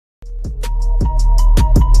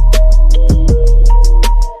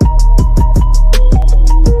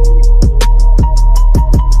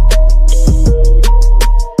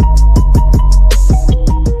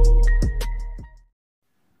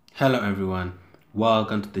Hello everyone,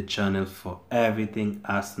 welcome to the channel for everything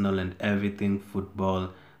Arsenal and everything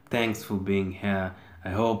football. Thanks for being here. I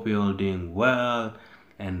hope you're all doing well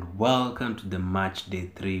and welcome to the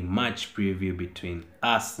MatchDay 3 match preview between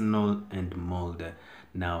Arsenal and Molde.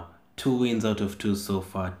 Now, 2 wins out of 2 so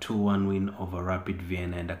far, 2-1 win over Rapid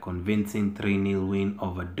Vienna and a convincing 3-0 win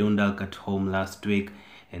over Dundalk at home last week.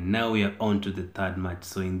 And now we are on to the third match.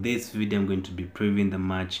 So in this video, I'm going to be previewing the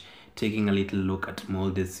match, taking a little look at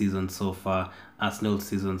Molde's season so far, Arsenal's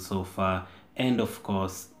season so far, and of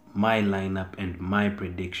course my lineup and my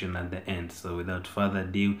prediction at the end. So without further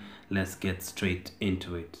ado, let's get straight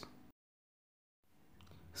into it.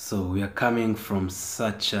 So we are coming from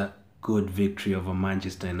such a good victory over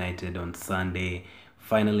Manchester United on Sunday.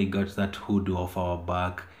 Finally got that hoodoo off our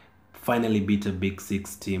back. Finally beat a big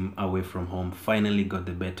six team away from home. Finally got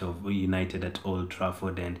the better of United at Old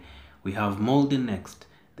Trafford, and we have Molde next,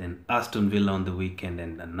 then Aston Villa on the weekend,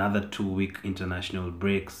 and another 2-week international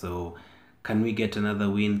break. So can we get another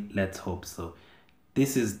win? Let's hope so.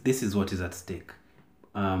 This is what is at stake.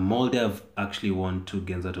 Molde have actually won 2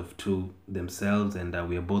 games out of 2 themselves, and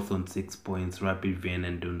we are both on 6 points. Rapid Vienna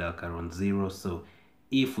and Dundalk are on 0. So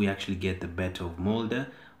if we actually get the better of Molde,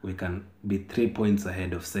 we can be 3 points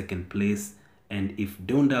ahead of second place, and if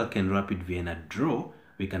Dundalk and Rapid Vienna draw,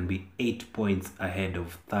 we can be 8 points ahead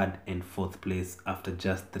of third and fourth place after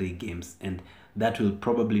just 3 games. And that will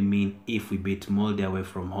probably mean if we beat Molde away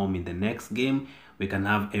from home in the next game, we can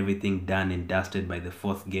have everything done and dusted by the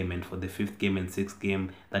 4th game, and for the 5th game and 6th game,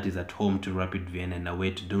 that is at home to Rapid Vienna and away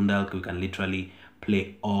to Dundalk, we can literally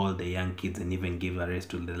play all the young kids and even give a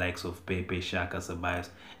rest to the likes of Pepe, Xhaka, Ceballos,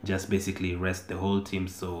 just basically rest the whole team.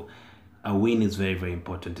 So a win is very, very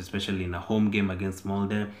important, especially in a home game against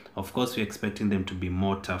Molde. Of course, we're expecting them to be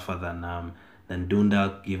more tougher than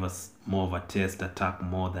Dundalk, give us more of a test, attack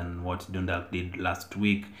more than what Dundalk did last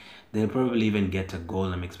week. They'll probably even get a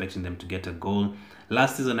goal. I'm expecting them to get a goal.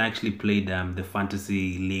 Last season, I actually played the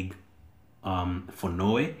Fantasy League for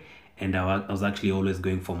Norway, and I was actually always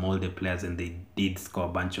going for Molde players, and they did score a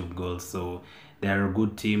bunch of goals. So they're a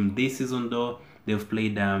good team. This season, though, they've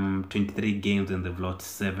played 23 games and they've lost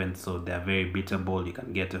 7, so they're very beatable. You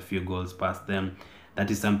can get a few goals past them. That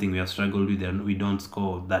is something we have struggled with, and we don't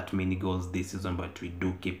score that many goals this season, but we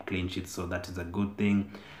do keep clean sheets, so that is a good thing.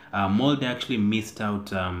 Molde actually missed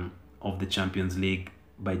out of the Champions League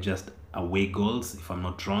by just away goals, if I'm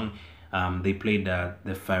not wrong. They played the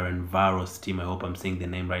Ferencváros team. I hope I'm saying the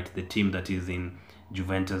name right. The team that is in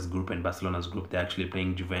Juventus group and Barcelona's group. They're actually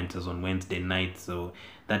playing Juventus on Wednesday night. So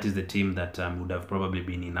that is the team that would have probably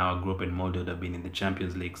been in our group, and Molde would have been in the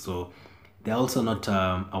Champions League. So they're also not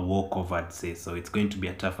a walkover, I'd say. So it's going to be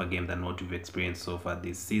a tougher game than what we've experienced so far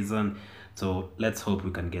this season. So let's hope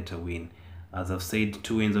we can get a win. As I've said,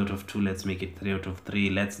 2 wins out of 2. Let's make it 3 out of 3.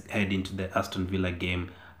 Let's head into the Aston Villa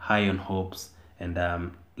game high on hopes,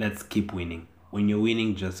 and let's keep winning. When you're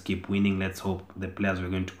winning, just keep winning. Let's hope the players we're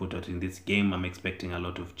going to put out in this game, I'm expecting a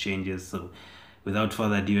lot of changes. So without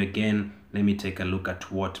further ado, again, let me take a look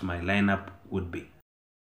at what my lineup would be.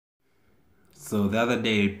 So the other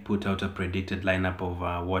day I put out a predicted lineup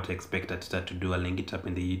of what I expect Arteta to do. I'll link it up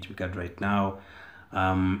in the YouTube card right now.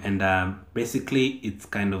 Basically it's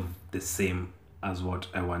kind of the same as what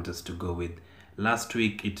I want us to go with. Last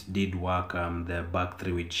week it did work, the back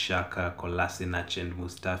 3 with Xhaka, Kolasinac and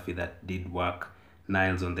Mustafi, that did work.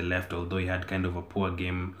 Niles on the left, although he had kind of a poor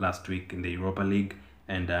game last week in the Europa League.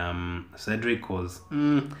 And Cedric was,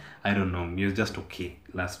 I don't know, he was just okay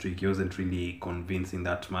last week. He wasn't really convincing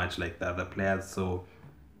that much like the other players. So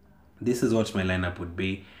this is what my lineup would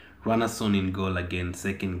be. Runarsson in goal again,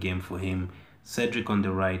 second game for him. Cedric on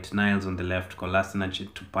the right, Niles on the left,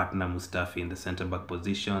 Kolasinac to partner Mustafi in the centre-back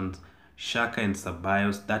positions. Xhaka and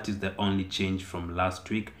Ceballos, that is the only change from last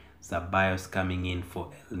week. Ceballos coming in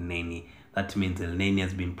for Elneny. That means Elneny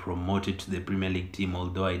has been promoted to the Premier League team,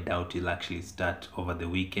 although I doubt he'll actually start over the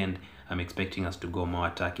weekend. I'm expecting us to go more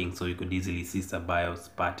attacking, so you could easily see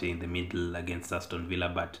Ceballos party in the middle against Aston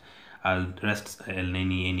Villa, but I'll rest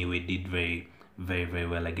Elneny anyway. Did very, very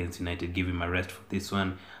well against United. Give him a rest for this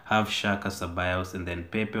one. Have Xhaka, Ceballos, and then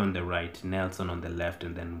Pepe on the right, Nelson on the left,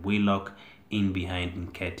 and then Willock in behind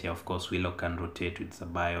Nketiah. Of course, Willock can rotate with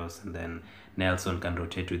Ceballos, and then Nelson can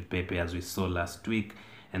rotate with Pepe, as we saw last week.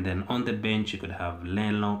 And then on the bench, you could have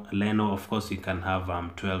Leno. Of course, you can have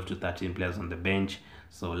 12 to 13 players on the bench.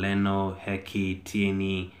 So Leno, Heki,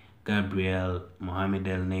 Tierney, Gabriel, Mohamed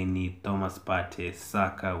Elneny, Thomas Partey,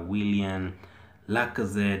 Saka, Willian,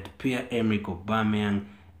 Lacazette, Pierre-Emerick Aubameyang,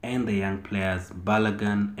 and the young players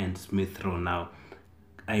Balogun and Smith Rowe. Now,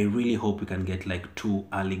 I really hope we can get like 2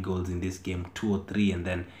 early goals in this game, 2 or 3, and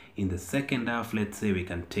then in the second half, let's say we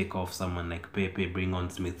can take off someone like Pepe, bring on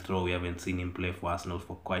Smith Rowe. We haven't seen him play for Arsenal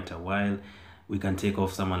for quite a while. We can take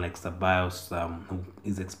off someone like Ceballos, who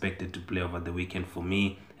is expected to play over the weekend for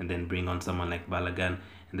me, and then bring on someone like Balogun,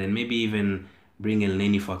 and then maybe even bring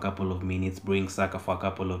Elneny for a couple of minutes, bring Saka for a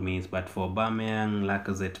couple of minutes. But for Aubameyang,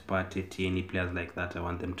 Lacazette, Partey, Tierney, players like that, I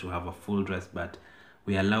want them to have a full dress. But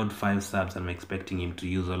we allowed 5 subs. I'm expecting him to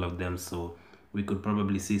use all of them, so we could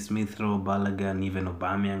probably see Smith Rowe, Balogun, even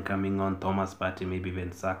Aubameyang coming on, Thomas Partey, maybe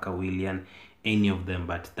even Saka, Willian, any of them.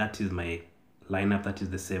 But that is my lineup. That is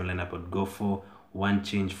the same lineup I'd go for. One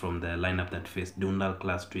change from the lineup that faced Dundalk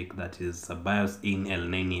last week, that is Ceballos in,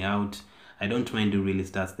 Elneny out. I don't mind who really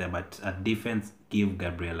starts there, but at defense, give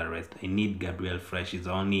Gabriel a rest. I need Gabriel fresh. He's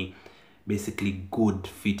only basically good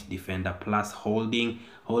fit defender, plus Holding.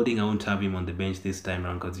 I won't have him on the bench this time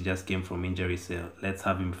around because he just came from injury, so let's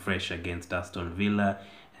have him fresh against Aston Villa.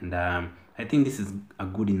 And I think this is a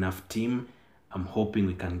good enough team. I'm hoping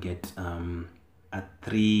we can get a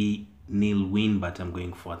 3-0 win, but I'm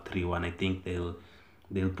going for a 3-1. I think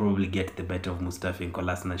they'll probably get the better of Mustafi and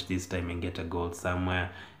Kolasinac this time and get a goal somewhere.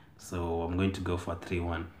 So I'm going to go for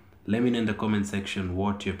 3-1. Let me know in the comment section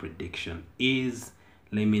what your prediction is.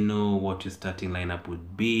 Let me know what your starting lineup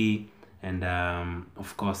would be. And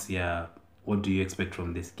of course, yeah, what do you expect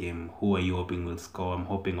from this game? Who are you hoping will score? I'm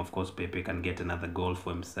hoping, of course, Pepe can get another goal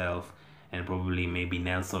for himself. And probably maybe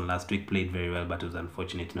Nelson last week played very well, but was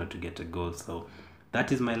unfortunate not to get a goal. So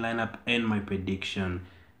that is my lineup and my prediction.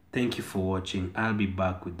 Thank you for watching. I'll be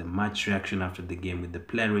back with the match reaction after the game, with the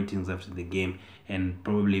player ratings after the game, and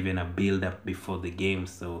probably even a build-up before the game.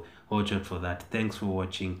 So watch out for that. Thanks for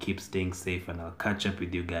watching. Keep staying safe, and I'll catch up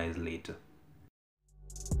with you guys later.